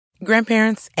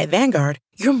Grandparents, at Vanguard,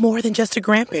 you're more than just a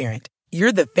grandparent.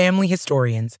 You're the family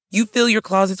historians. You fill your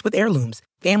closets with heirlooms,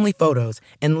 family photos,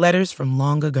 and letters from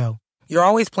long ago. You're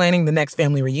always planning the next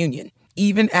family reunion,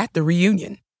 even at the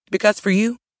reunion. Because for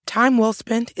you, time well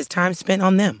spent is time spent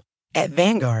on them. At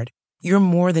Vanguard, you're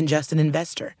more than just an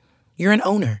investor. You're an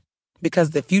owner. Because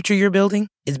the future you're building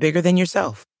is bigger than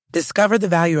yourself. Discover the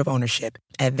value of ownership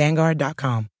at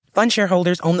Vanguard.com. Fund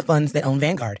shareholders own the funds that own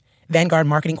Vanguard. Vanguard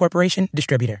Marketing Corporation,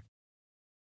 distributor.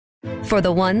 For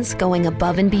the ones going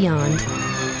above and beyond.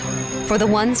 For the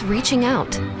ones reaching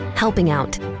out, helping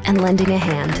out, and lending a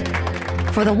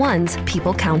hand. For the ones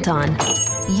people count on.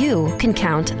 You can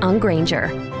count on Grainger.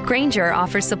 Grainger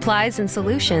offers supplies and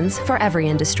solutions for every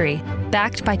industry.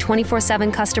 Backed by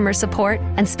 24/7 customer support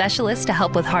and specialists to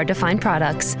help with hard-to-find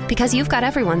products. Because you've got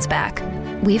everyone's back.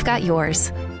 We've got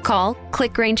yours. Call,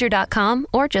 click Grainger.com,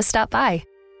 or just stop by.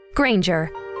 Grainger,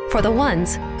 for the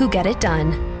ones who get it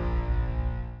done.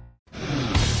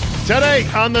 Today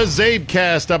on the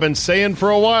CzabeCast, I've been saying for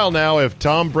a while now, if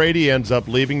Tom Brady ends up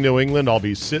leaving New England, I'll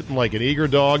be sitting like an eager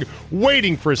dog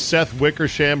waiting for Seth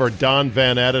Wickersham or Don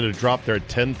Van Atta to drop their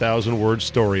 10,000-word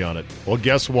story on it. Well,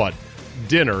 guess what?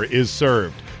 Dinner is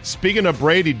served. Speaking of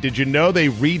Brady, did you know they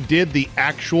redid the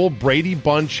actual Brady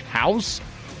Bunch house?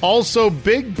 Also,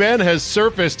 Big Ben has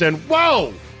surfaced, and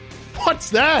whoa!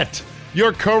 What's that?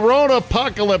 Your Corona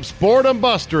Apocalypse Boredom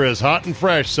Buster is hot and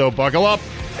fresh, so buckle up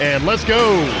and let's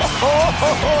go.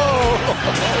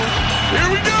 Here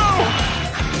we go.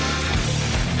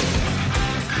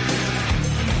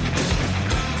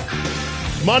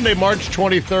 Monday, March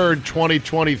 23rd,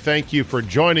 2020. Thank you for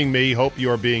joining me. Hope you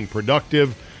are being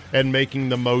productive and making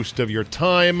the most of your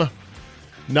time.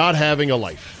 Not having a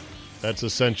life. That's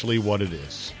essentially what it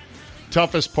is.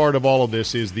 Toughest part of all of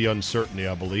this is the uncertainty,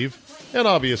 I believe. And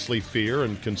obviously fear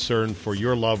and concern for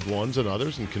your loved ones and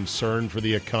others, and concern for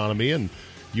the economy and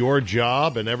your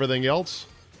job and everything else.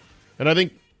 And I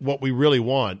think what we really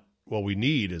want, what we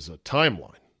need, is a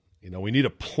timeline. We need a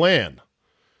plan.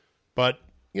 But,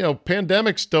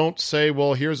 pandemics don't say,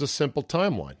 well, here's a simple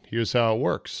timeline. Here's how it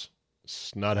works.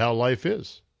 It's not how life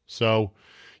is. So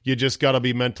you just got to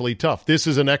be mentally tough. This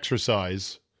is an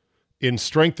exercise in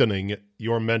strengthening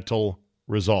your mental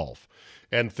resolve.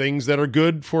 And things that are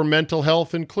good for mental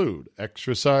health include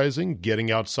exercising,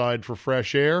 getting outside for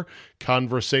fresh air,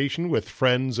 conversation with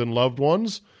friends and loved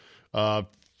ones,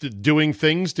 doing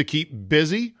things to keep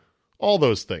busy, all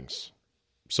those things.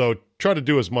 So try to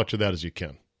do as much of that as you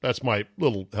can. That's my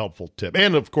little helpful tip.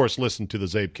 And, of course, listen to the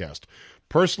CzabeCast.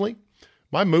 Personally,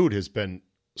 my mood has been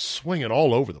swinging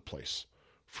all over the place,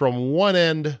 from one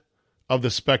end of the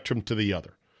spectrum to the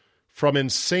other, from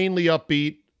insanely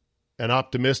upbeat and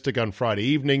optimistic on Friday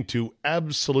evening to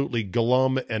absolutely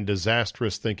glum and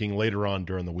disastrous thinking later on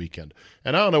during the weekend.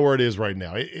 And I don't know where it is right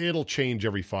now. It'll change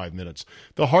every 5 minutes.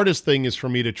 The hardest thing is for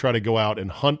me to try to go out and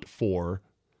hunt for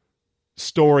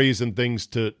stories and things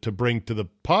to bring to the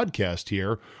podcast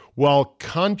here while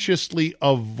consciously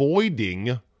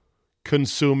avoiding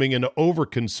consuming and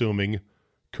over-consuming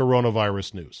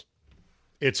coronavirus news.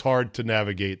 It's hard to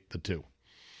navigate the two.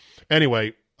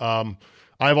 Anyway,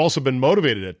 I've also been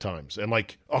motivated at times and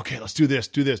okay, let's do this.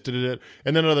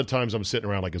 And then other times I'm sitting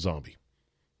around like a zombie.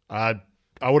 I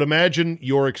would imagine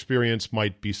your experience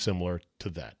might be similar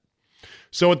to that.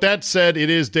 So with that said,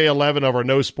 it is day 11 of our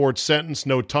no sports sentence,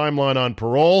 no timeline on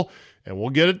parole, and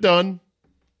we'll get it done.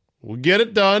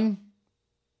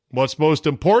 What's most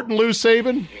important, Lou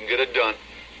Saban? You can get it done.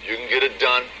 You can get it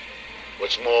done.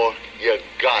 What's more, you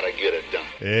gotta get it done.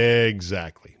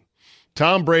 Exactly.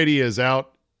 Tom Brady is out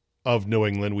of New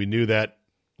England. We knew that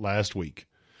last week.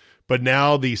 But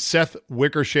now the Seth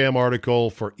Wickersham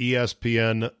article for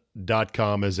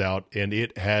ESPN.com is out, and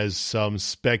it has some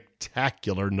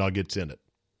spectacular nuggets in it.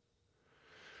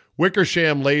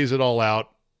 Wickersham lays it all out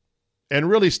and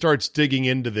really starts digging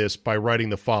into this by writing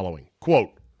the following,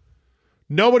 quote,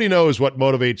 "Nobody knows what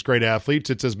motivates great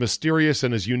athletes. It's as mysterious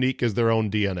and as unique as their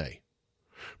own DNA.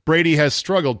 Brady has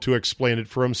struggled to explain it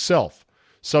for himself.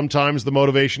 Sometimes the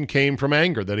motivation came from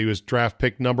anger that he was draft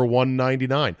pick number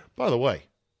 199. By the way,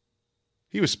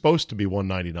 he was supposed to be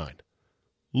 199.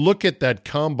 Look at that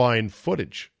combine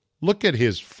footage. Look at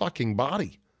his fucking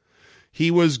body. He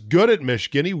was good at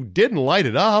Michigan. He didn't light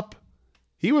it up.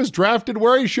 He was drafted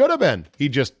where he should have been. He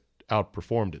just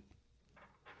outperformed it.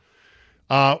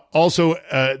 Also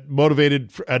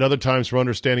motivated at other times for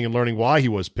understanding and learning why he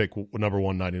was picked number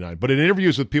 199. But in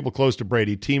interviews with people close to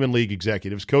Brady, team and league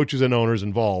executives, coaches and owners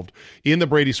involved in the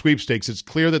Brady sweepstakes, it's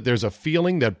clear that there's a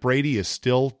feeling that Brady is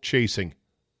still chasing.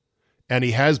 And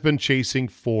he has been chasing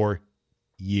for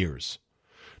years.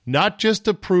 Not just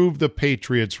to prove the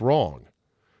Patriots wrong,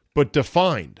 but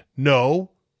defined.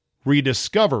 No,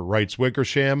 rediscover, writes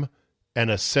Wickersham, an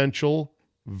essential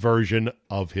version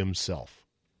of himself.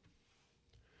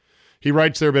 He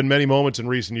writes there have been many moments in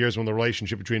recent years when the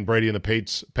relationship between Brady and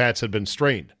the Pats had been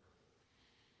strained.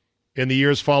 In the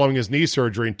years following his knee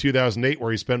surgery in 2008,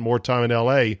 where he spent more time in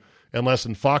L.A. and less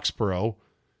in Foxborough,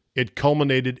 it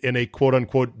culminated in a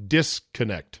quote-unquote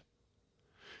disconnect.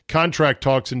 Contract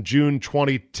talks in June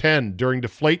 2010 during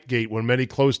Deflategate, when many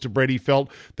close to Brady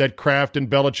felt that Kraft and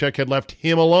Belichick had left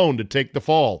him alone to take the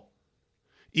fall,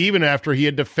 even after he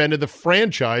had defended the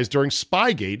franchise during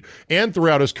Spygate and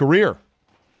throughout his career.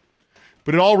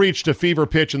 But it all reached a fever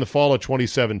pitch in the fall of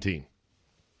 2017.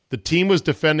 The team was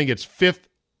defending its 5th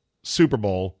Super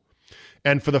Bowl,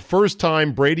 and for the first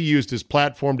time, Brady used his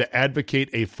platform to advocate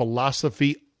a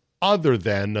philosophy other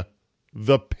than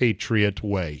the Patriot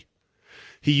way.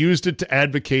 He used it to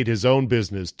advocate his own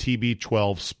business,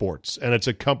 TB12 Sports, and its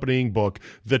accompanying book,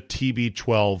 The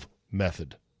TB12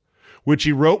 Method, which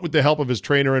he wrote with the help of his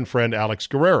trainer and friend Alex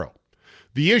Guerrero.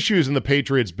 The issues in the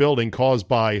Patriots building caused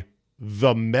by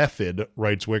the method,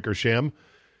 writes Wickersham,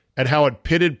 and how it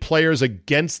pitted players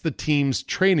against the team's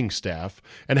training staff,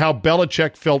 and how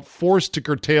Belichick felt forced to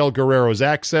curtail Guerrero's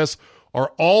access,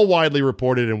 are all widely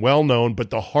reported and well known,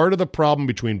 but the heart of the problem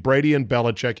between Brady and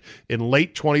Belichick in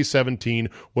late 2017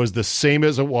 was the same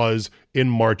as it was in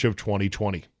March of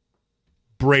 2020.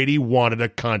 Brady wanted a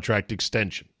contract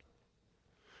extension.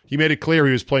 He made it clear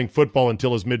he was playing football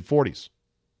until his mid-40s.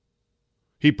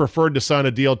 He preferred to sign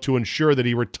a deal to ensure that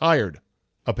he retired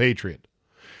a Patriot.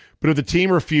 But if the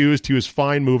team refused, he was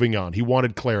fine moving on. He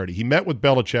wanted clarity. He met with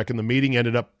Belichick, and the meeting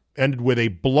ended with a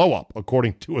blow-up,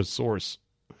 according to a source.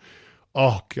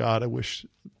 Oh, God, I wish,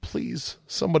 please,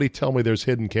 somebody tell me there's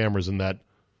hidden cameras in that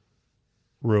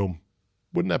room.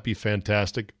 Wouldn't that be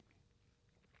fantastic?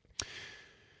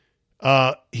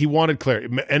 He wanted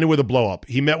clarity. It ended with a blow-up.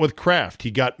 He met with Kraft.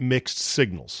 He got mixed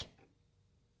signals.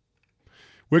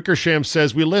 Wickersham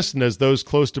says, we listened as those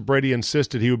close to Brady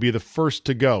insisted he would be the first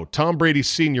to go. Tom Brady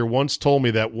Sr. once told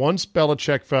me that once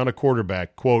Belichick found a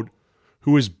quarterback, quote,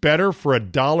 who is better for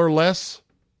 $1 less,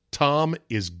 Tom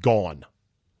is gone.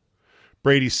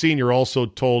 Brady Sr. also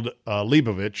told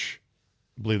Leibovich,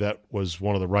 I believe that was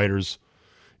one of the writers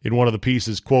in one of the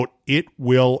pieces, quote, it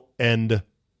will end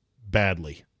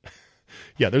badly.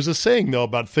 Yeah, there's a saying, though,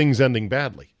 about things ending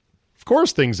badly. Of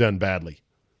course things end badly.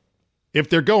 If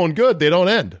they're going good, they don't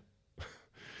end.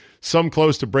 Some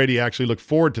close to Brady actually look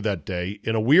forward to that day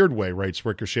in a weird way, writes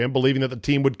Wickersham, believing that the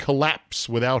team would collapse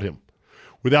without him,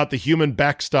 without the human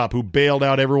backstop who bailed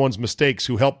out everyone's mistakes,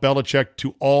 who helped Belichick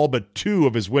to all but 2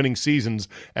 of his winning seasons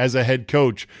as a head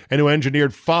coach, and who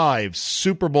engineered 5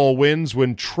 Super Bowl wins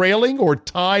when trailing or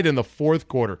tied in the 4th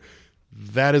quarter.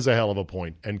 That is a hell of a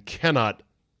point and cannot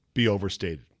be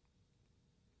overstated.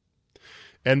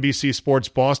 NBC Sports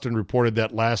Boston reported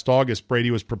that last August, Brady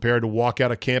was prepared to walk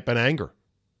out of camp in anger.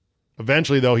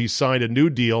 Eventually, though, he signed a new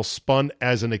deal spun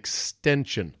as an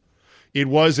extension. It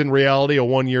was, in reality, a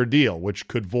 1-year deal, which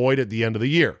could void at the end of the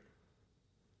year.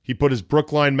 He put his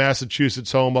Brookline,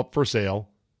 Massachusetts home up for sale,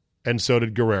 and so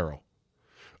did Guerrero.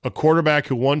 A quarterback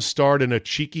who once starred in a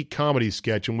cheeky comedy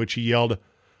sketch in which he yelled,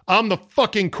 I'm the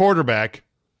fucking quarterback,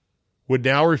 would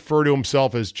now refer to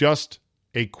himself as just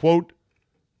a, quote,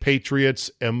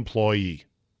 Patriots employee.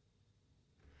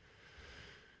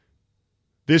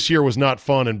 This year was not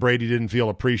fun, and Brady didn't feel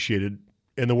appreciated.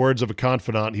 In the words of a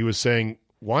confidant, he was saying,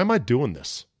 why am I doing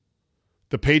this?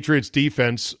 The Patriots'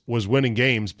 defense was winning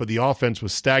games, but the offense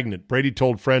was stagnant. Brady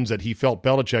told friends that he felt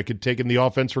Belichick had taken the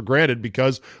offense for granted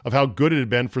because of how good it had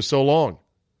been for so long.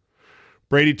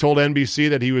 Brady told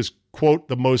NBC that he was, quote,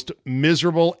 the most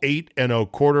miserable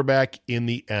 8-0 quarterback in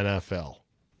the NFL.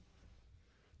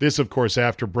 This, of course,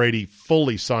 after Brady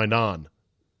fully signed on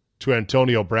to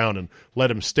Antonio Brown and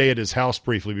let him stay at his house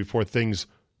briefly before things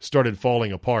started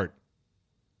falling apart.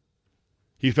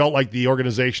 He felt like the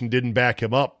organization didn't back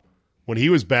him up when he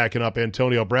was backing up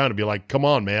Antonio Brown to be like, come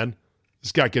on, man,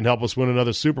 this guy can help us win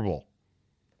another Super Bowl.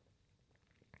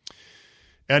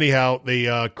 Anyhow,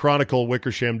 the Chronicle,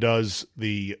 Wickersham does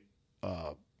the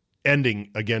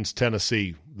ending against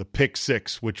Tennessee, the pick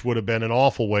 6, which would have been an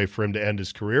awful way for him to end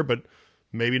his career, but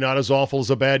maybe not as awful as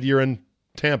a bad year in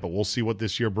Tampa. We'll see what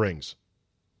this year brings.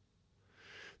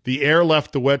 The air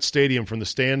left the wet stadium from the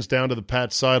stands down to the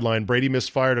Pats sideline. Brady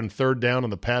misfired on 3rd down,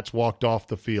 and the Pats walked off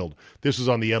the field. This was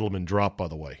on the Edelman drop, by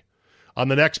the way. On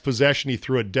the next possession, he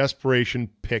threw a desperation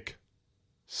pick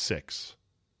 6.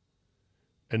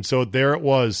 And so there it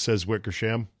was, says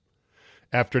Wickersham.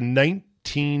 After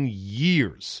 19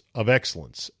 years of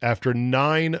excellence, after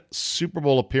 9 Super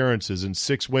Bowl appearances and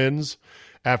 6 wins,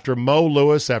 after Mo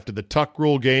Lewis, after the Tuck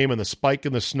Rule game and the spike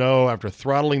in the snow, after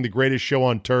throttling the greatest show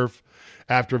on turf,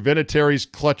 after Vinatieri's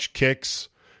clutch kicks,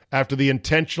 after the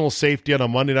intentional safety on a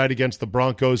Monday night against the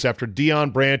Broncos, after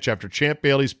Deion Branch, after Champ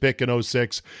Bailey's pick in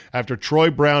 06, after Troy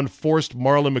Brown forced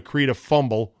Marlon McCree to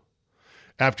fumble,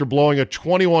 after blowing a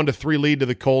 21-3 lead to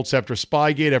the Colts, after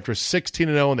Spygate, after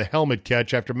 16-0 in the helmet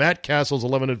catch, after Matt Castle's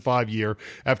 11-5 year,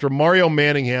 after Mario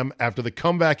Manningham, after the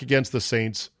comeback against the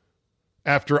Saints,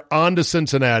 after on to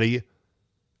Cincinnati,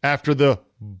 after the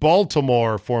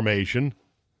Baltimore formation,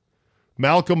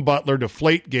 Malcolm Butler,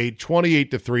 Deflategate,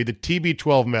 28-3, the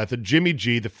TB12 method, Jimmy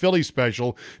G, the Philly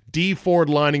special, D Ford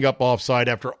lining up offside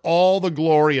after all the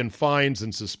glory and fines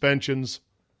and suspensions.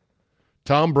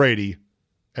 Tom Brady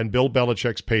and Bill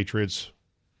Belichick's Patriots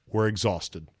were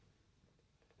exhausted.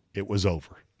 It was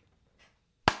over.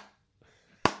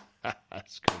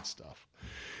 That's good stuff.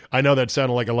 I know that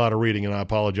sounded like a lot of reading, and I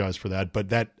apologize for that, but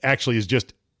that actually is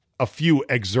just a few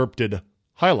excerpted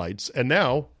highlights, and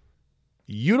now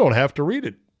you don't have to read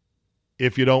it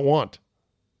if you don't want.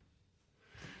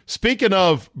 Speaking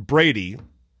of Brady,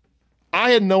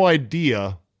 I had no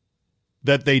idea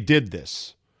that they did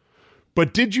this.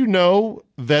 But did you know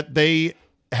that that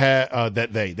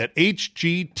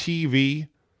HGTV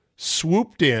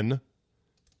swooped in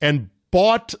and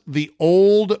bought the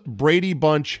old Brady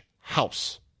Bunch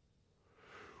house,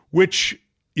 which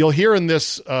you'll hear in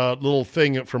this little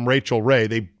thing from Rachel Ray.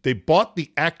 They bought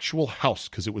the actual house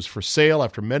because it was for sale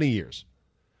after many years.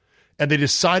 And they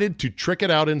decided to trick it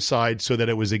out inside so that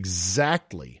it was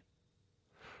exactly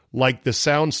like the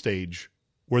soundstage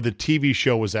where the TV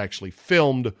show was actually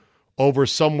filmed over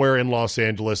somewhere in Los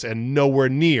Angeles and nowhere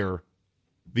near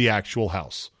the actual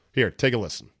house. Here, take a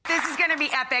listen. This is going to be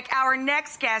epic. Our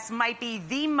next guest might be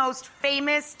the most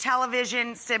famous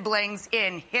television siblings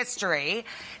in history.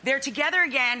 They're together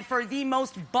again for the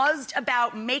most buzzed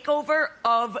about makeover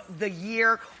of the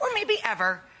year, or maybe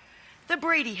ever, the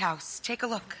Brady house. Take a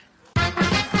look.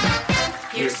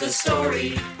 Here's the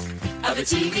story of a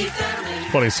TV family.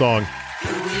 Funny song.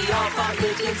 Who we all thought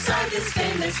lived inside this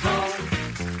famous home.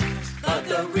 But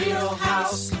the real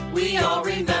house we all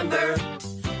remember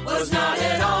was not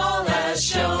at all as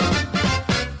shown.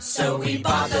 So we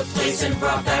bought the place and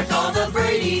brought back all the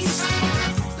Bradys,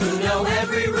 who know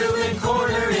every room and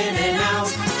corner in and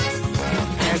out.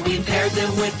 And we paired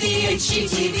them with the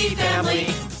HGTV family.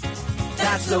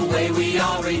 That's the way we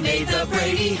all remade the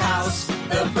Brady house.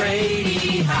 The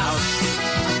Brady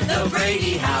house. The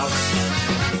Brady house.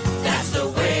 That's the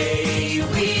way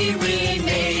we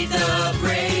remade the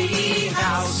Brady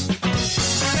house.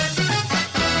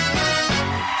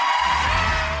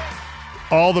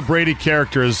 All the Brady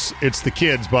characters, it's the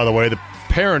kids, by the way. The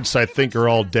parents, I think, are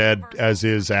all dead, as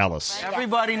is Alice.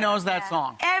 Everybody knows that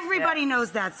song. Everybody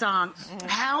knows that song.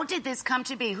 How did this come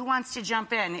to be? Who wants to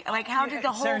jump in? Like, how did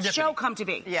the whole show come to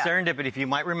be? Yeah. Serendipity. If you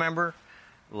might remember,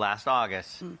 last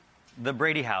August, the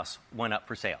Brady house went up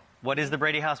for sale. What is the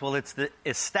Brady house? Well, it's the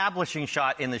establishing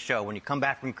shot in the show. When you come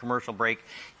back from commercial break,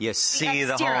 you see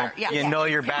the home. Yeah. You know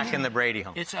you're back in the Brady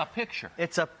home. It's a picture.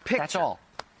 It's a picture. That's all.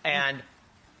 And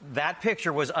that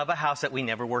picture was of a house that we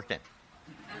never worked in.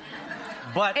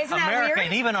 But Isn't that America weird?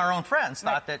 and even our own friends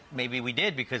thought that maybe we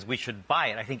did because we should buy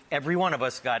it. I think every one of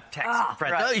us got texts from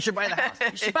friends. right. Oh, you should buy the house.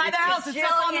 You should buy the house. It's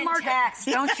up on the market. Text.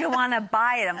 Don't you want to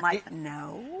buy it? I'm like,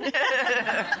 no.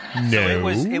 No.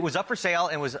 So it was up for sale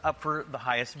and was up for the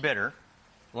highest bidder.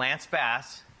 Lance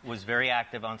Bass was very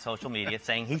active on social media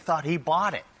saying he thought he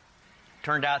bought it.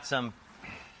 Turned out some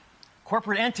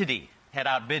corporate entity had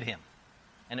outbid him.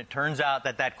 And it turns out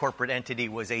that corporate entity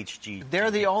was HG.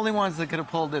 They're the only ones that could have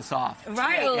pulled this off.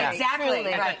 Right, Yeah. exactly.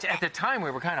 Right. At the time,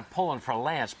 we were kind of pulling for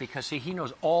Lance because, see, he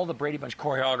knows all the Brady Bunch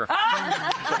choreography.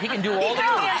 So he can do all the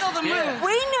moves. Handle the moves.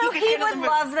 We knew he would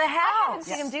love the house.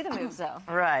 See him do the moves, though.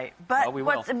 Right. But Well, we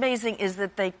will. what's amazing is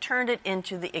that they turned it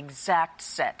into the exact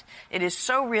set. It is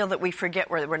so real that we forget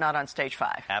we're not on stage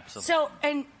 5. Absolutely. So,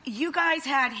 and you guys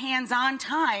had hands-on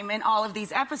time in all of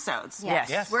these episodes.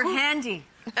 Yes. We're handy.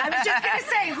 I was just going to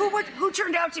say, who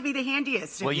turned out to be the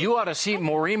handiest? Well, you ought to see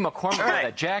Maureen McCormick with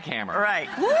that jackhammer. Right.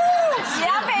 Woo!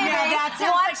 Yeah, baby. Yeah, that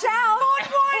sounds Watch like out.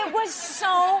 fun one. It was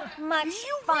so much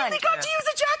You fun. really got to use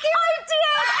a jackhammer?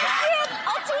 I did.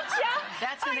 I'll teach you.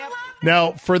 That's an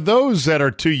Now, for those that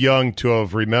are too young to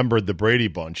have remembered the Brady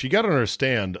Bunch, you got to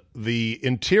understand the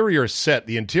interior set,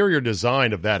 the interior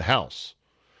design of that house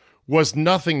was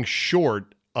nothing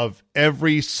short of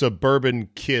every suburban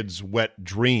kid's wet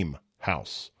dream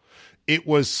house. It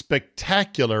was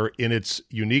spectacular in its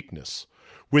uniqueness,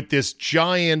 with this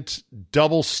giant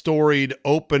double-storied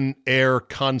open air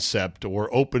concept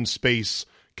or open space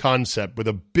concept with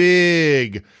a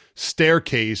big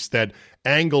staircase that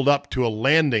angled up to a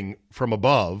landing from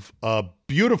above, a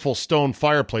beautiful stone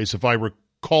fireplace, if I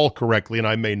recall correctly, and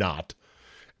I may not,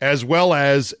 as well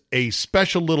as a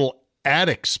special little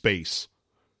attic space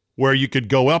where you could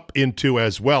go up into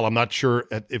as well. I'm not sure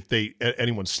if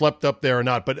anyone slept up there or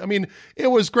not, but I mean, it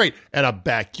was great. And a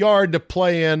backyard to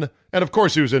play in. And of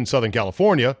course, it was in Southern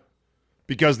California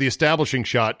because the establishing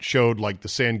shot showed like the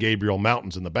San Gabriel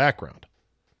Mountains in the background.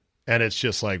 And it's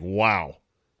just like, wow.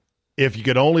 If you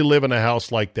could only live in a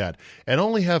house like that and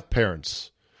only have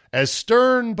parents as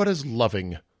stern but as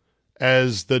loving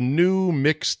as the new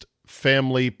mixed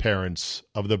family parents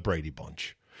of the Brady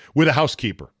Bunch, with a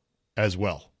housekeeper as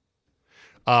well.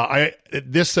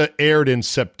 This aired in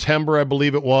September, I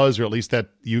believe it was, or at least that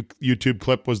YouTube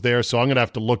clip was there. So I'm going to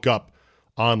have to look up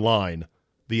online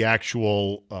the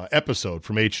actual episode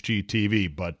from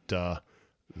HGTV. But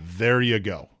there you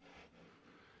go.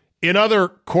 In other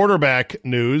quarterback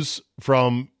news,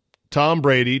 from Tom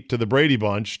Brady to the Brady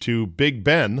Bunch to Big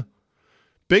Ben,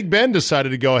 Big Ben decided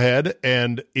to go ahead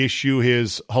and issue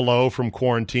his hello from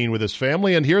quarantine with his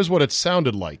family. And here's what it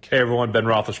sounded like. Hey, everyone. Ben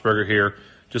Roethlisberger here.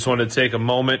 Just wanted to take a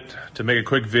moment to make a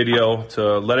quick video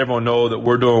to let everyone know that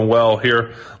we're doing well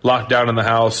here, locked down in the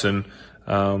house, and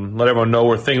let everyone know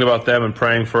we're thinking about them and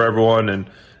praying for everyone. And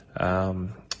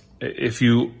if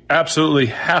you absolutely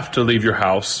have to leave your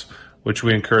house, which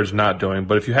we encourage not doing,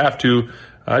 but if you have to,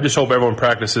 I just hope everyone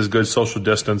practices good social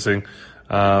distancing,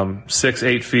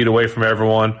 6-8 feet away from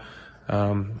everyone.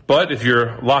 But if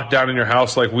you're locked down in your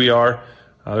house like we are,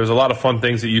 there's a lot of fun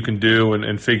things that you can do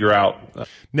and figure out.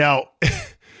 Now,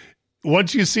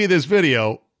 once you see this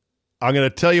video, I'm going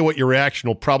to tell you what your reaction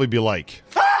will probably be like.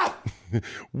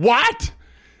 What?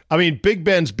 I mean, Big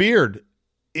Ben's beard,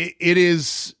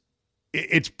 it's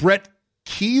Brett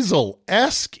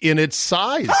Kiesel-esque in its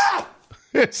size.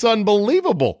 It's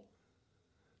unbelievable.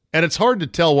 And it's hard to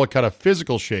tell what kind of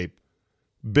physical shape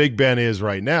Big Ben is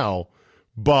right now,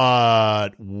 but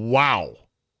wow.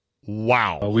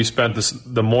 Wow. We spent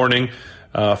the morning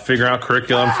figuring out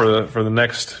curriculum for the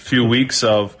next few weeks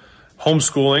of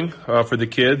homeschooling for the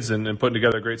kids and putting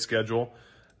together a great schedule.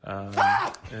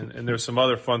 And there's some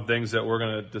other fun things that we're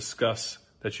going to discuss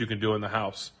that you can do in the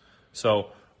house.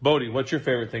 So, Bodie, what's your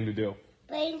favorite thing to do?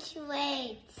 Playing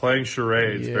charades. Playing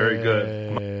charades. Yay. Very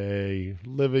good.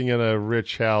 Living in a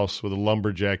rich house with a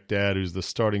lumberjack dad who's the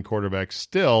starting quarterback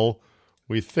still,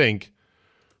 we think,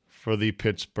 for the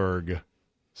Pittsburgh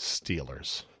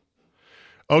Steelers.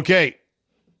 Okay.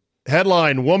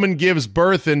 Headline, woman gives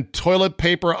birth in toilet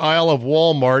paper aisle of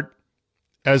Walmart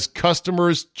as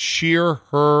customers cheer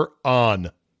her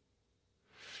on.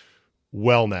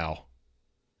 Well, now.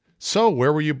 So,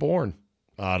 where were you born?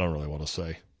 I don't really want to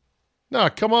say. No,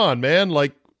 come on, man.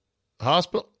 Like,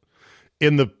 hospital?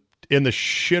 In the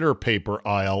shitter paper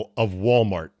aisle of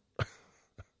Walmart.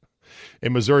 A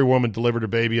Missouri woman delivered her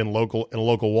baby in a local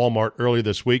Walmart earlier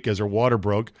this week as her water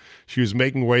broke. She was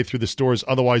making her way through the store's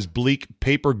otherwise bleak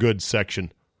paper goods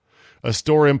section. A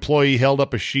store employee held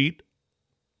up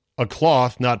a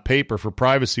cloth, not paper, for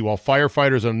privacy, while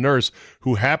firefighters and a nurse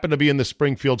who happened to be in the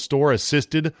Springfield store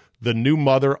assisted the new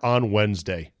mother on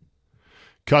Wednesday.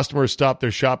 Customers stopped their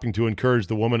shopping to encourage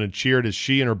the woman and cheered as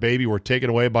she and her baby were taken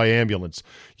away by ambulance.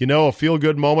 You know, a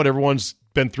feel-good moment. Everyone's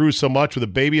been through so much with a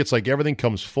baby. It's like everything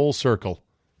comes full circle.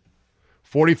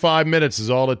 45 minutes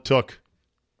is all it took.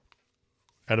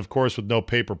 And, of course, with no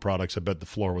paper products, I bet the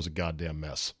floor was a goddamn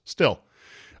mess. Still,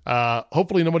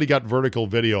 hopefully nobody got vertical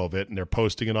video of it and they're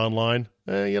posting it online.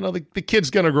 The kid's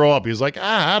going to grow up. He's like,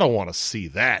 I don't want to see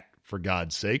that, for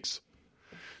God's sakes.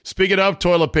 Speaking of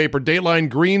toilet paper, Dateline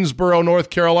Greensboro,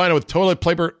 North Carolina, with toilet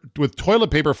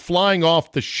paper flying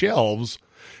off the shelves,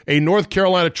 a North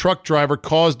Carolina truck driver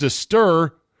caused a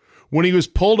stir when he was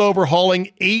pulled over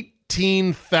hauling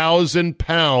 18,000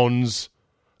 pounds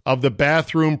of the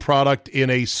bathroom product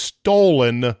in a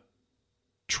stolen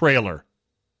trailer.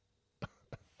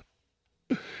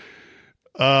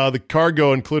 The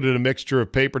cargo included a mixture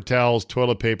of paper towels,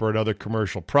 toilet paper, and other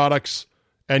commercial products.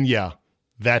 And yeah,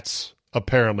 that's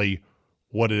apparently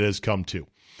what it has come to.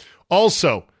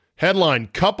 Also, headline,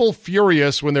 couple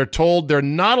furious when they're told they're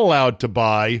not allowed to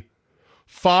buy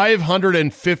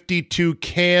 552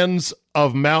 cans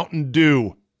of Mountain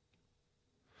Dew.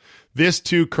 This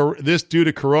due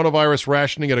to coronavirus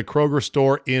rationing at a Kroger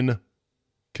store in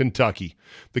Kentucky.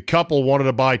 The couple wanted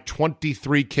to buy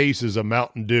 23 cases of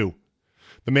Mountain Dew.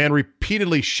 The man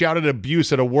repeatedly shouted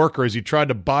abuse at a worker as he tried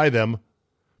to buy them,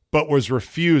 but was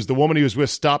refused. The woman he was with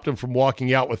stopped him from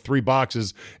walking out with 3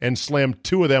 boxes and slammed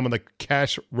 2 of them on the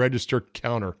cash register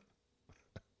counter.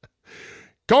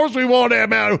 course we won't have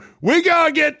Mountain. We got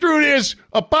to get through this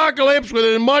apocalypse with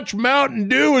as much Mountain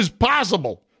Dew as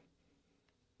possible.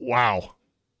 Wow.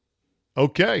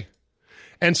 Okay.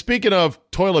 And speaking of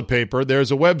toilet paper,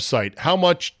 there's a website,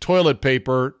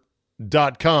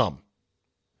 howmuchtoiletpaper.com.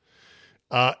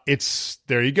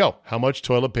 There you go,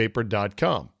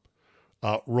 howmuchtoiletpaper.com.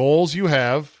 Rolls you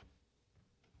have,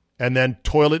 and then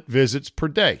toilet visits per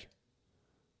day.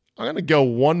 I'm going to go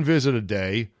 1 visit a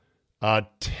day,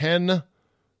 10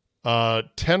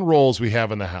 rolls we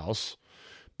have in the house.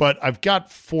 But I've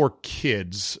got 4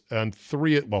 kids and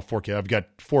 4 kids. I've got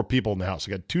 4 people in the house.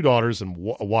 I got 2 daughters and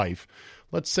a wife.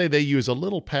 Let's say they use a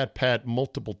little pat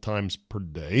multiple times per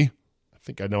day. I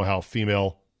think I know how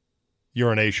female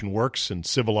urination works in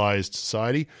civilized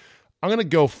society. I'm going to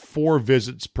go 4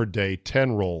 visits per day,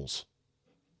 10 rolls.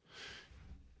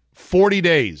 40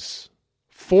 days.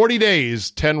 40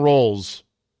 days, 10 rolls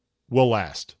will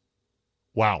last.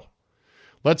 Wow.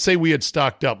 Let's say we had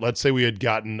stocked up. Let's say we had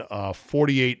gotten a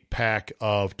 48-pack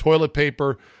of toilet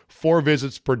paper, 4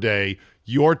 visits per day.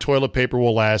 Your toilet paper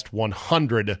will last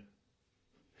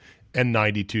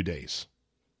 192 days.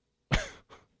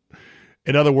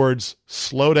 In other words,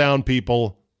 slow down,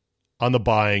 people, on the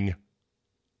buying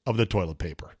of the toilet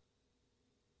paper.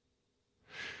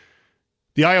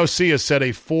 The IOC has set a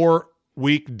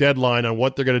 4-week deadline on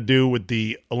what they're going to do with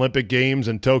the Olympic Games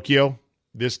in Tokyo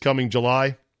this coming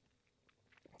July.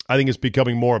 I think it's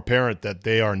becoming more apparent that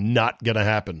they are not going to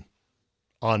happen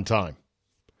on time.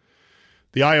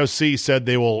 The IOC said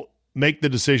they will make the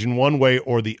decision one way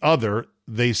or the other.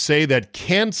 They say that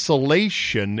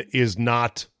cancellation is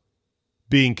not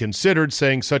being considered,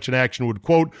 saying such an action would,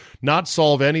 quote, not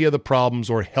solve any of the problems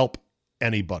or help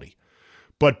anybody.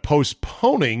 But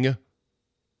postponing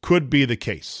could be the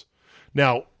case.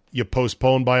 Now, you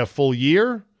postpone by a full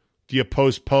year? Do you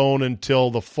postpone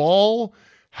until the fall?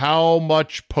 How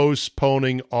much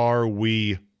postponing are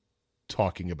we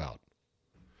talking about?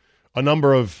 A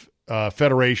number of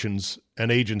federations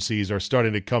and agencies are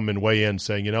starting to come and weigh in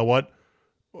saying, you know what?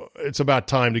 It's about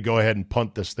time to go ahead and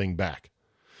punt this thing back.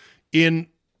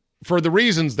 For the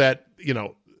reasons that,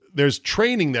 there's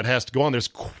training that has to go on. There's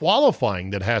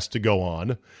qualifying that has to go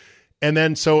on. And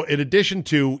then, so in addition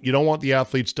to, you don't want the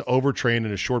athletes to overtrain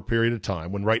in a short period of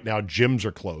time when right now gyms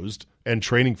are closed and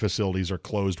training facilities are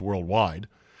closed worldwide.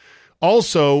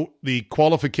 Also, the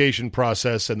qualification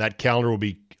process and that calendar will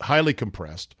be highly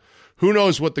compressed. Who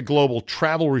knows what the global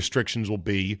travel restrictions will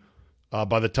be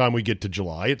by the time we get to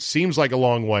July. It seems like a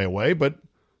long way away, but,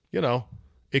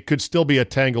 it could still be a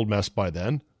tangled mess by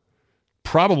then.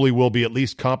 Probably will be at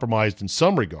least compromised in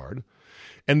some regard.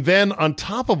 And then on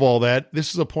top of all that,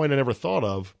 this is a point I never thought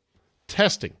of,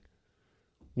 testing.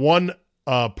 One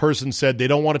person said they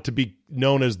don't want it to be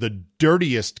known as the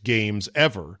dirtiest games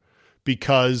ever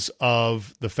because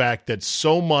of the fact that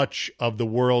so much of the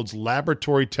world's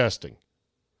laboratory testing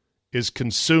is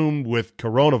consumed with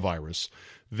coronavirus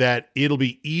that it'll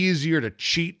be easier to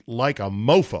cheat like a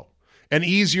mofo and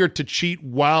easier to cheat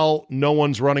while no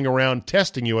one's running around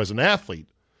testing you as an athlete,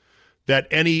 that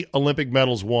any Olympic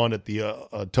medals won at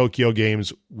the Tokyo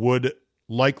Games would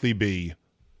likely be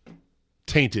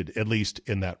tainted, at least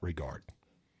in that regard.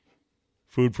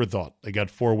 Food for thought. They got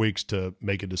 4 weeks to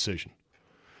make a decision.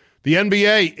 The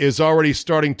NBA is already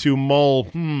starting to mull,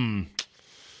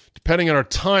 depending on our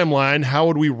timeline, how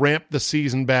would we ramp the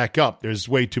season back up? There's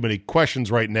way too many questions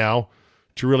right now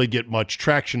to really get much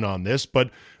traction on this,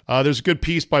 but there's a good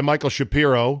piece by Michael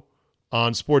Shapiro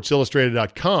on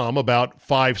SportsIllustrated.com about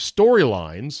 5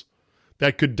 storylines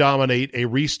that could dominate a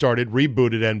restarted,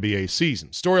 rebooted NBA season.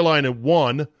 Storyline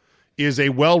 1 is a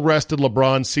well-rested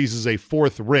LeBron seizes a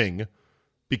 4th ring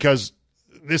because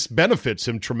this benefits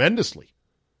him tremendously.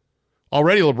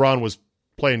 Already LeBron was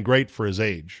playing great for his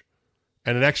age,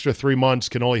 and an extra 3 months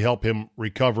can only help him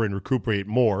recover and recuperate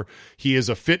more. He is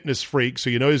a fitness freak, so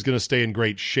he's going to stay in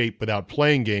great shape without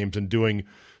playing games and doing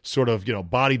sort of,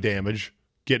 body damage,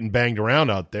 getting banged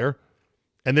around out there,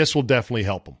 and this will definitely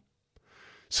help him.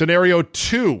 Scenario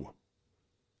 2,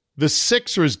 the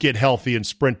Sixers get healthy and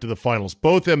sprint to the finals.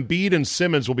 Both Embiid and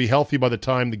Simmons will be healthy by the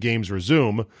time the games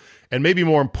resume, and maybe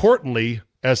more importantly,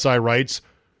 SI writes,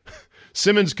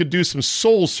 Simmons could do some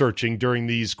soul searching during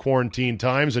these quarantine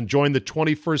times and join the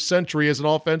 21st century as an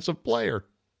offensive player.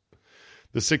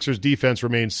 The Sixers' defense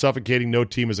remains suffocating. No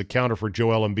team is a counter for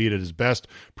Joel Embiid at his best.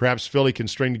 Perhaps Philly can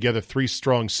string together 3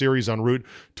 strong series en route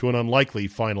to an unlikely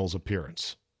finals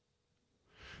appearance.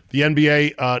 The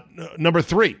NBA, number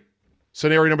 3,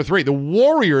 scenario number 3, the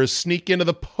Warriors sneak into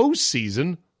the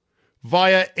postseason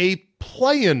via a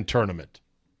play-in tournament.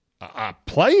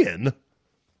 Play-in? I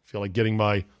feel like getting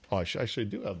my Oh, I actually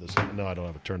do have this. No, I don't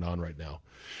have it turned on right now.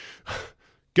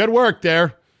 Good work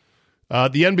there.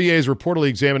 The NBA is reportedly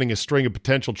examining a string of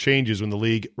potential changes when the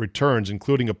league returns,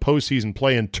 including a postseason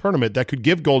play-in tournament that could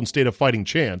give Golden State a fighting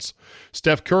chance.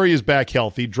 Steph Curry is back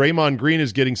healthy. Draymond Green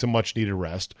is getting some much-needed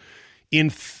rest. In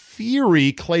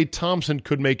theory, Klay Thompson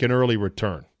could make an early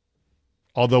return.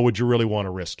 Although, would you really want to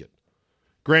risk it?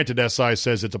 Granted, SI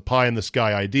says it's a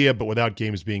pie-in-the-sky idea, but without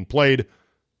games being played,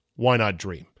 why not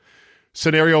dream?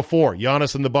 Scenario 4,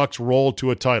 Giannis and the Bucks roll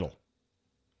to a title.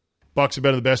 Bucks have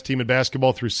been the best team in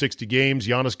basketball through 60 games.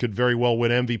 Giannis could very well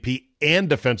win MVP and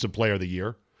Defensive Player of the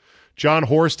Year. John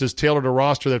Horst has tailored a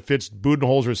roster that fits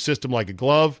Budenholzer's system like a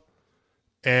glove,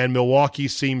 and Milwaukee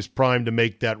seems primed to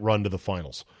make that run to the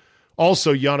finals.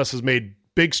 Also, Giannis has made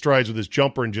big strides with his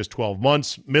jumper in just 12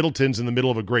 months. Middleton's in the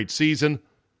middle of a great season,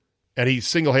 and he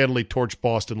single-handedly torched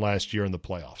Boston last year in the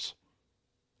playoffs.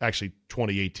 Actually,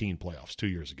 2018 playoffs, 2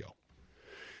 years ago.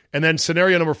 And then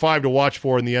scenario number 5 to watch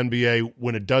for in the NBA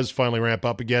when it does finally ramp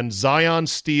up again, Zion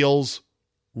steals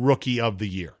Rookie of the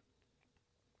Year.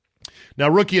 Now,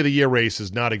 Rookie of the Year race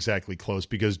is not exactly close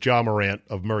because Ja Morant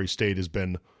of Murray State has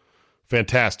been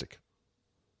fantastic.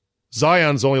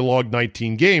 Zion's only logged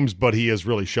 19 games, but he is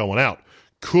really showing out.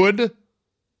 Could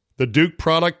the Duke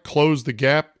product close the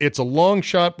gap? It's a long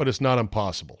shot, but it's not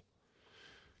impossible.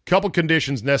 Couple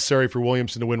conditions necessary for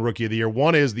Williamson to win Rookie of the Year.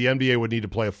 One is the NBA would need to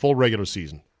play a full regular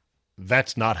season.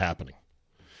 That's not happening.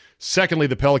 Secondly,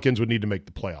 the Pelicans would need to make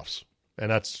the playoffs,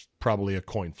 and that's probably a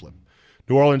coin flip.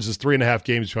 New Orleans is 3.5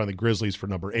 games behind the Grizzlies for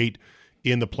number 8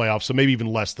 in the playoffs, so maybe even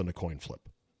less than a coin flip.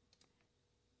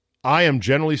 I am,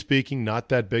 generally speaking, not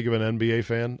that big of an NBA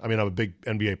fan. I mean, I'm a big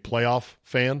NBA playoff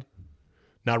fan,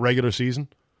 not regular season.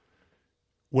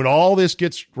 When all this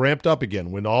gets ramped up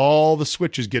again, when all the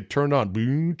switches get turned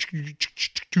on,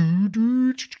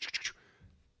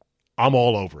 I'm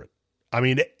all over it. I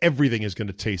mean, everything is going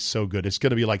to taste so good. It's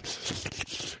going to be like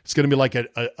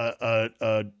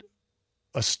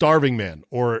a starving man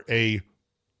or a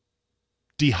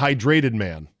dehydrated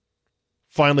man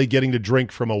finally getting to drink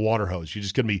from a water hose. You're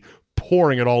just going to be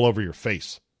pouring it all over your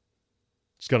face.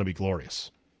 It's going to be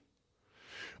glorious.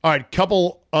 All right,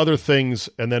 couple other things,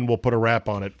 and then we'll put a wrap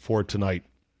on it for tonight.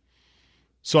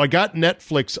 So I got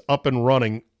Netflix up and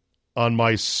running on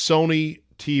my Sony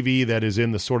TV that is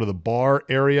in the sort of the bar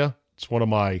area. It's one of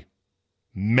my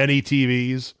many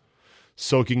TVs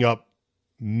soaking up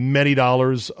many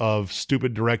dollars of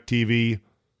stupid DirecTV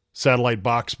satellite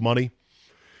box money.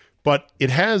 But it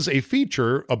has a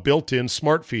feature, a built-in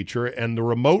smart feature, and the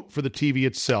remote for the TV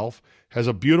itself has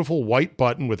a beautiful white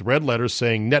button with red letters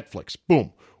saying Netflix.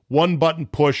 Boom. One button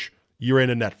push, you're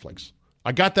into Netflix.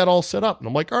 I got that all set up, and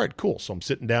I'm like, all right, cool. So I'm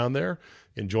sitting down there,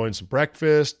 enjoying some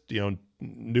breakfast,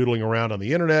 noodling around on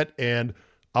the internet, and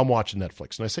I'm watching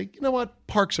Netflix. And I say, you know what?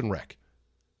 Parks and Rec.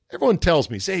 Everyone tells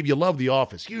me, Zabe, you love The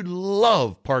Office. You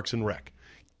love Parks and Rec.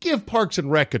 Give Parks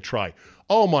and Rec a try.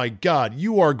 Oh, my God,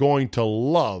 you are going to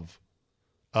love,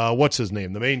 what's his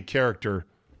name? The main character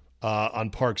on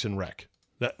Parks and Rec.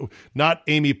 Not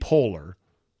Amy Poehler,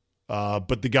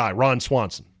 but the guy, Ron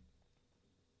Swanson.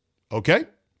 Okay?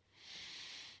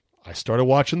 I started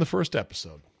watching the first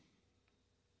episode.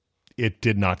 It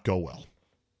did not go well.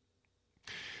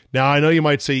 Now, I know you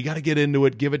might say, you got to get into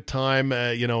it, give it time.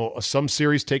 Some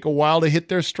series take a while to hit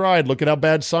their stride. Look at how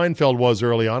bad Seinfeld was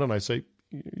early on. And I say,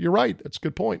 you're right. That's a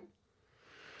good point.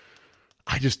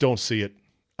 I just don't see it.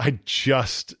 I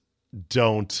just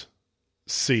don't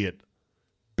see it.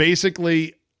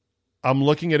 Basically, I'm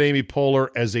looking at Amy Poehler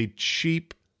as a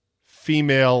cheap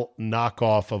female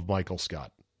knockoff of Michael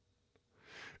Scott.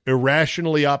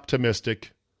 Irrationally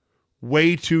optimistic,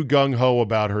 way too gung-ho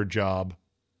about her job.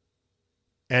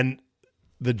 And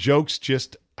the jokes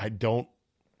just,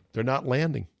 they're not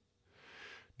landing.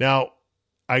 Now,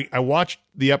 I watched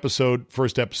the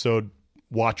first episode,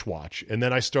 watch, and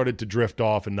then I started to drift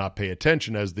off and not pay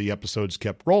attention as the episodes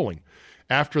kept rolling.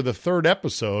 After the third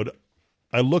episode,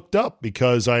 I looked up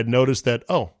because I had noticed that,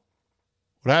 what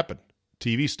happened?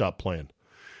 TV stopped playing.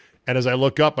 And as I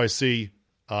look up, I see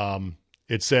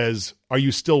it says, are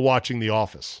you still watching The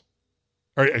Office?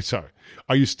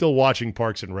 Are you still watching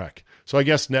Parks and Rec? So I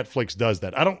guess Netflix does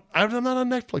that. I'm not on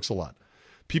Netflix a lot.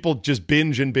 People just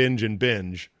binge and binge and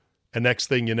binge. And next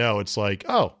thing you know, it's like,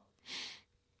 are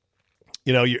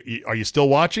you still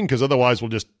watching? Because otherwise we'll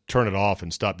just turn it off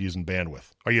and stop using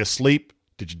bandwidth. Are you asleep?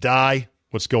 Did you die?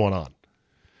 What's going on?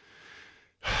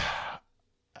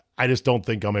 I just don't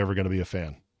think I'm ever going to be a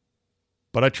fan.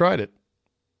 But I tried it.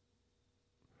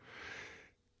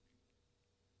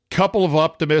 Couple of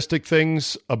optimistic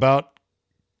things about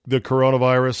the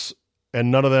coronavirus,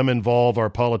 and none of them involve our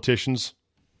politicians.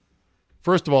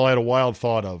 First of all, I had a wild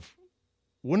thought of,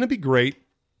 wouldn't it be great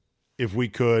if we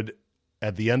could,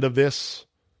 at the end of this,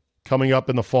 coming up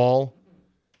in the fall,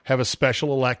 have a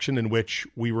special election in which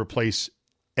we replace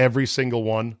every single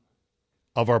one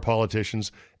of our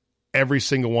politicians, every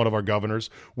single one of our governors.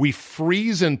 We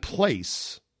freeze in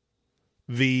place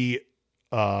the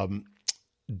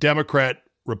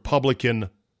Democrat-Republican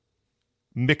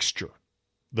mixture,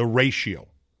 the ratio.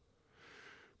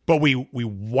 But we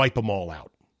wipe them all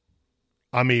out.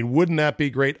 I mean, wouldn't that be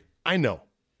great? I know.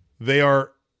 They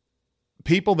are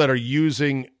people that are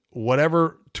using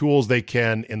whatever tools they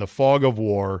can in the fog of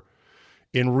war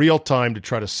in real time to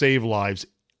try to save lives.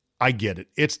 I get it.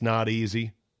 It's not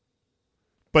easy.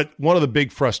 But one of the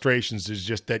big frustrations is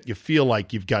just that you feel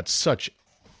like you've got such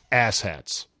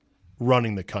asshats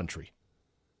running the country.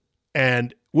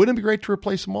 And wouldn't it be great to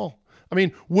replace them all? I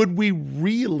mean, would we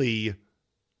really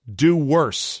do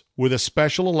worse with a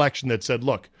special election that said,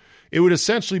 look, it would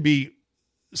essentially be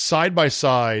side by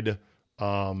side,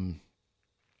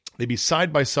 they'd be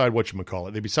side by side,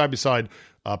 whatchamacallit, they'd be side by side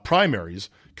primaries,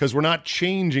 because we're not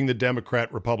changing the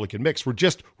Democrat-Republican mix. We're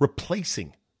just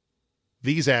replacing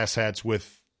these asshats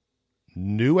with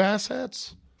new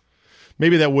asshats.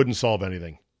 Maybe that wouldn't solve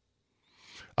anything.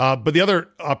 But the other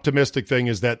optimistic thing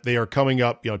is that they are coming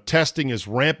up, testing is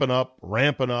ramping up.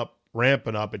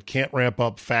 It can't ramp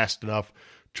up fast enough.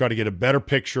 Try to get a better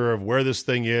picture of where this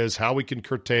thing is, how we can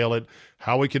curtail it,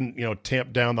 how we can,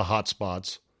 tamp down the hot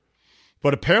spots.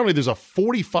 But apparently there's a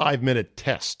 45-minute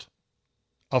test.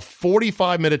 A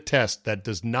 45-minute test that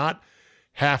does not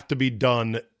have to be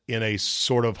done in a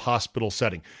sort of hospital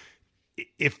setting.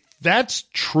 If that's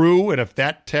true and if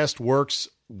that test works,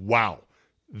 wow,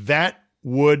 that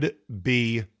would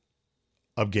be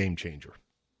a game changer.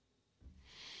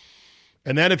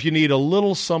 And then if you need a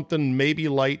little something maybe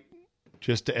light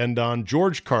just to end on,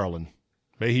 George Carlin,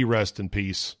 may he rest in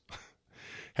peace,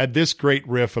 had this great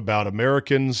riff about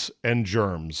Americans and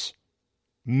germs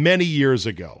many years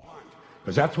ago.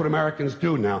 Because that's what Americans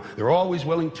do now. They're always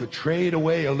willing to trade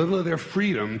away a little of their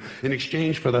freedom in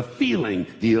exchange for the feeling,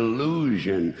 the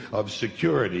illusion of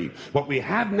security. What we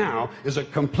have now is a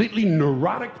completely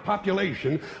neurotic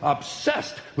population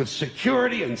obsessed with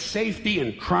security and safety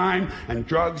and crime and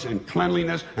drugs and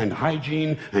cleanliness and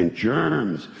hygiene and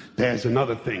germs. There's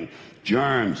another thing.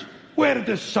 Germs. Where did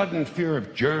this sudden fear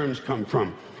of germs come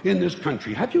from? In this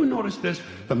country. Have you noticed this?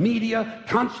 The media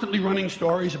constantly running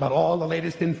stories about all the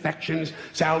latest infections,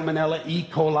 salmonella, E.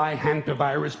 coli,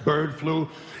 hantavirus, bird flu,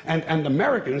 and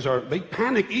Americans they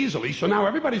panic easily, so now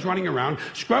everybody's running around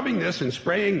scrubbing this and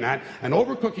spraying that and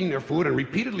overcooking their food and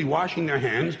repeatedly washing their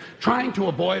hands, trying to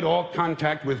avoid all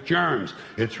contact with germs.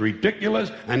 It's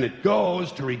ridiculous, and it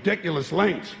goes to ridiculous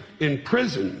lengths. In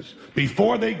prisons,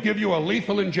 before they give you a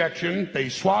lethal injection, they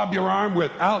swab your arm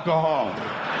with alcohol.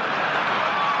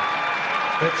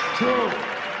 It's true.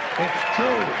 It's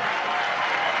true.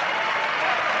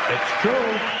 It's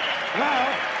true.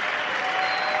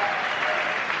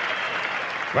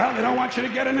 Well, they don't want you to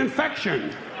get an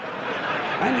infection.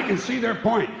 And you can see their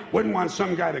point. Wouldn't want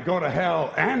some guy to go to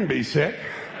hell and be sick.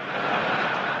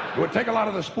 It would take a lot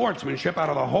of the sportsmanship out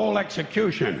of the whole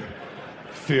execution.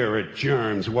 Fear of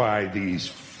germs. Why, these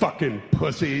fucking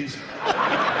pussies.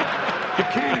 You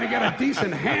can't even get a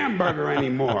decent hamburger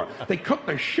anymore. They cook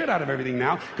the shit out of everything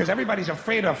now because everybody's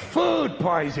afraid of food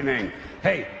poisoning.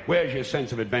 Hey, where's your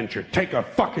sense of adventure? Take a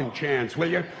fucking chance, will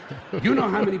you? You know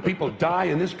how many people die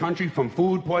in this country from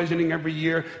food poisoning every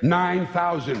year?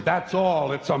 9,000. That's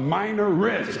all. It's a minor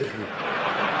risk.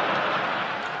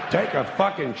 Take a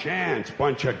fucking chance,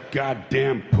 bunch of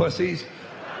goddamn pussies.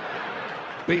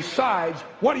 Besides,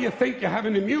 what do you think you have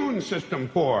an immune system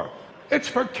for? It's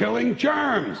for killing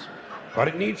germs. But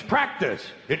it needs practice.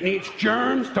 It needs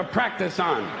germs to practice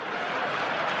on.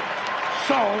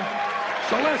 So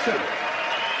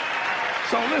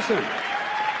listen.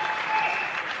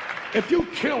 If you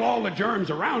kill all the germs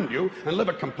around you and live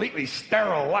a completely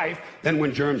sterile life, then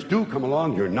when germs do come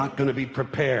along, you're not going to be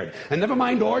prepared. And never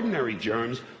mind ordinary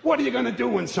germs. What are you going to do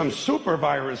when some super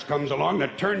virus comes along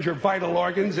that turns your vital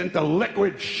organs into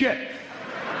liquid shit?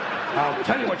 I'll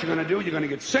tell you what you're going to do. You're going to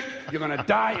get sick, you're going to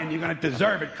die, and you're going to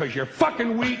deserve it because you're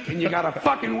fucking weak and you got a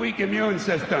fucking weak immune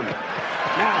system.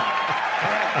 Now,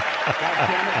 God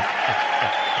damn it.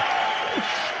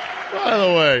 By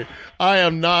the way, I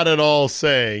am not at all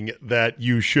saying that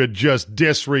you should just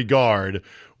disregard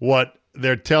what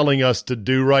they're telling us to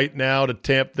do right now to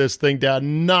tamp this thing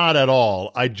down. Not at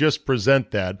all. I just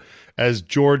present that as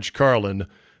George Carlin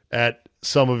at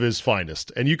some of his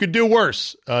finest. And you could do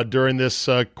worse during this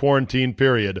quarantine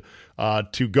period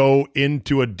to go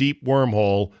into a deep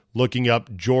wormhole looking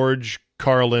up George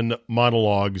Carlin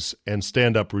monologues and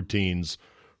stand-up routines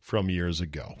from years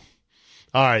ago.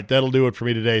 All right, that'll do it for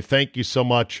me today. Thank you so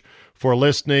much for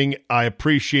listening. I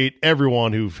appreciate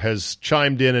everyone who has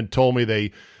chimed in and told me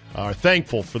they are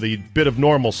thankful for the bit of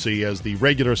normalcy as the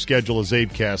regular schedule of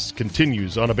CzabeCast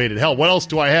continues unabated. Hell, what else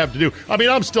do I have to do? I mean,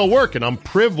 I'm still working. I'm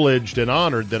privileged and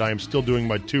honored that I'm still doing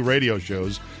my 2 radio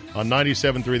shows on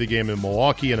 97.3 The Game in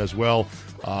Milwaukee and as well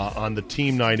on the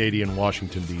Team 980 in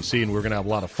Washington, D.C. And we're going to have a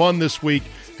lot of fun this week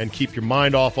and keep your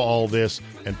mind off of all this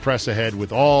and press ahead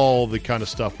with all the kind of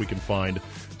stuff we can find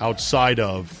outside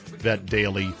of that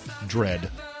daily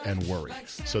dread and worry.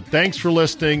 So thanks for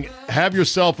listening. Have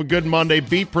yourself a good Monday.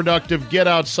 Be productive. Get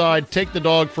outside. Take the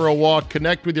dog for a walk.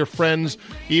 Connect with your friends,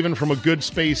 even from a good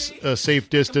space,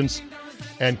 safe distance.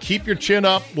 And keep your chin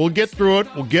up. We'll get through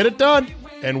it. We'll get it done.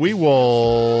 And we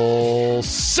will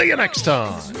see you next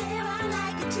time.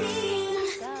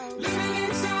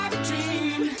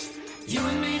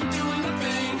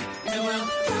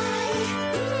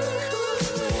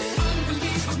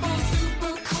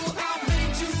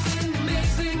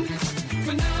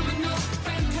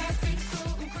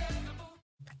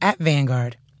 At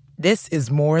Vanguard, this is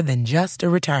more than just a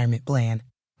retirement plan.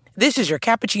 This is your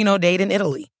cappuccino date in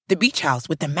Italy, the beach house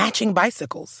with the matching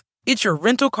bicycles. It's your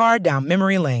rental car down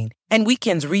memory lane, and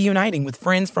weekends reuniting with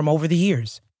friends from over the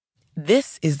years.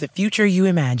 This is the future you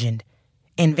imagined,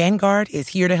 and Vanguard is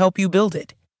here to help you build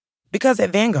it. Because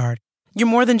at Vanguard, you're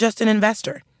more than just an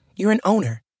investor. You're an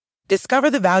owner.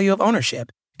 Discover the value of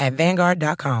ownership at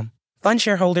Vanguard.com. Fund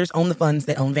shareholders own the funds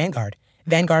that own Vanguard.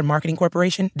 Vanguard Marketing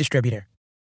Corporation, distributor.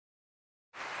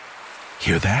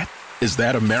 Hear that? Is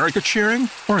that America cheering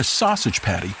or a sausage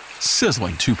patty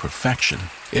sizzling to perfection?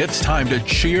 It's time to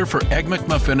cheer for Egg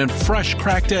McMuffin and fresh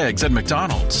cracked eggs at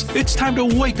McDonald's. It's time to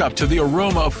wake up to the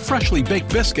aroma of freshly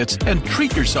baked biscuits and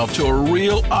treat yourself to a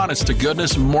real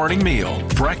honest-to-goodness morning meal.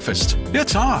 Breakfast,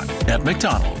 it's on at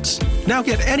McDonald's. Now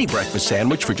get any breakfast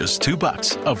sandwich for just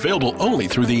 $2. Available only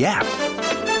through the app.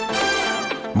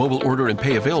 Mobile order and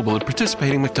pay available at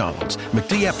participating McDonald's.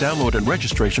 McD app download and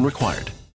registration required.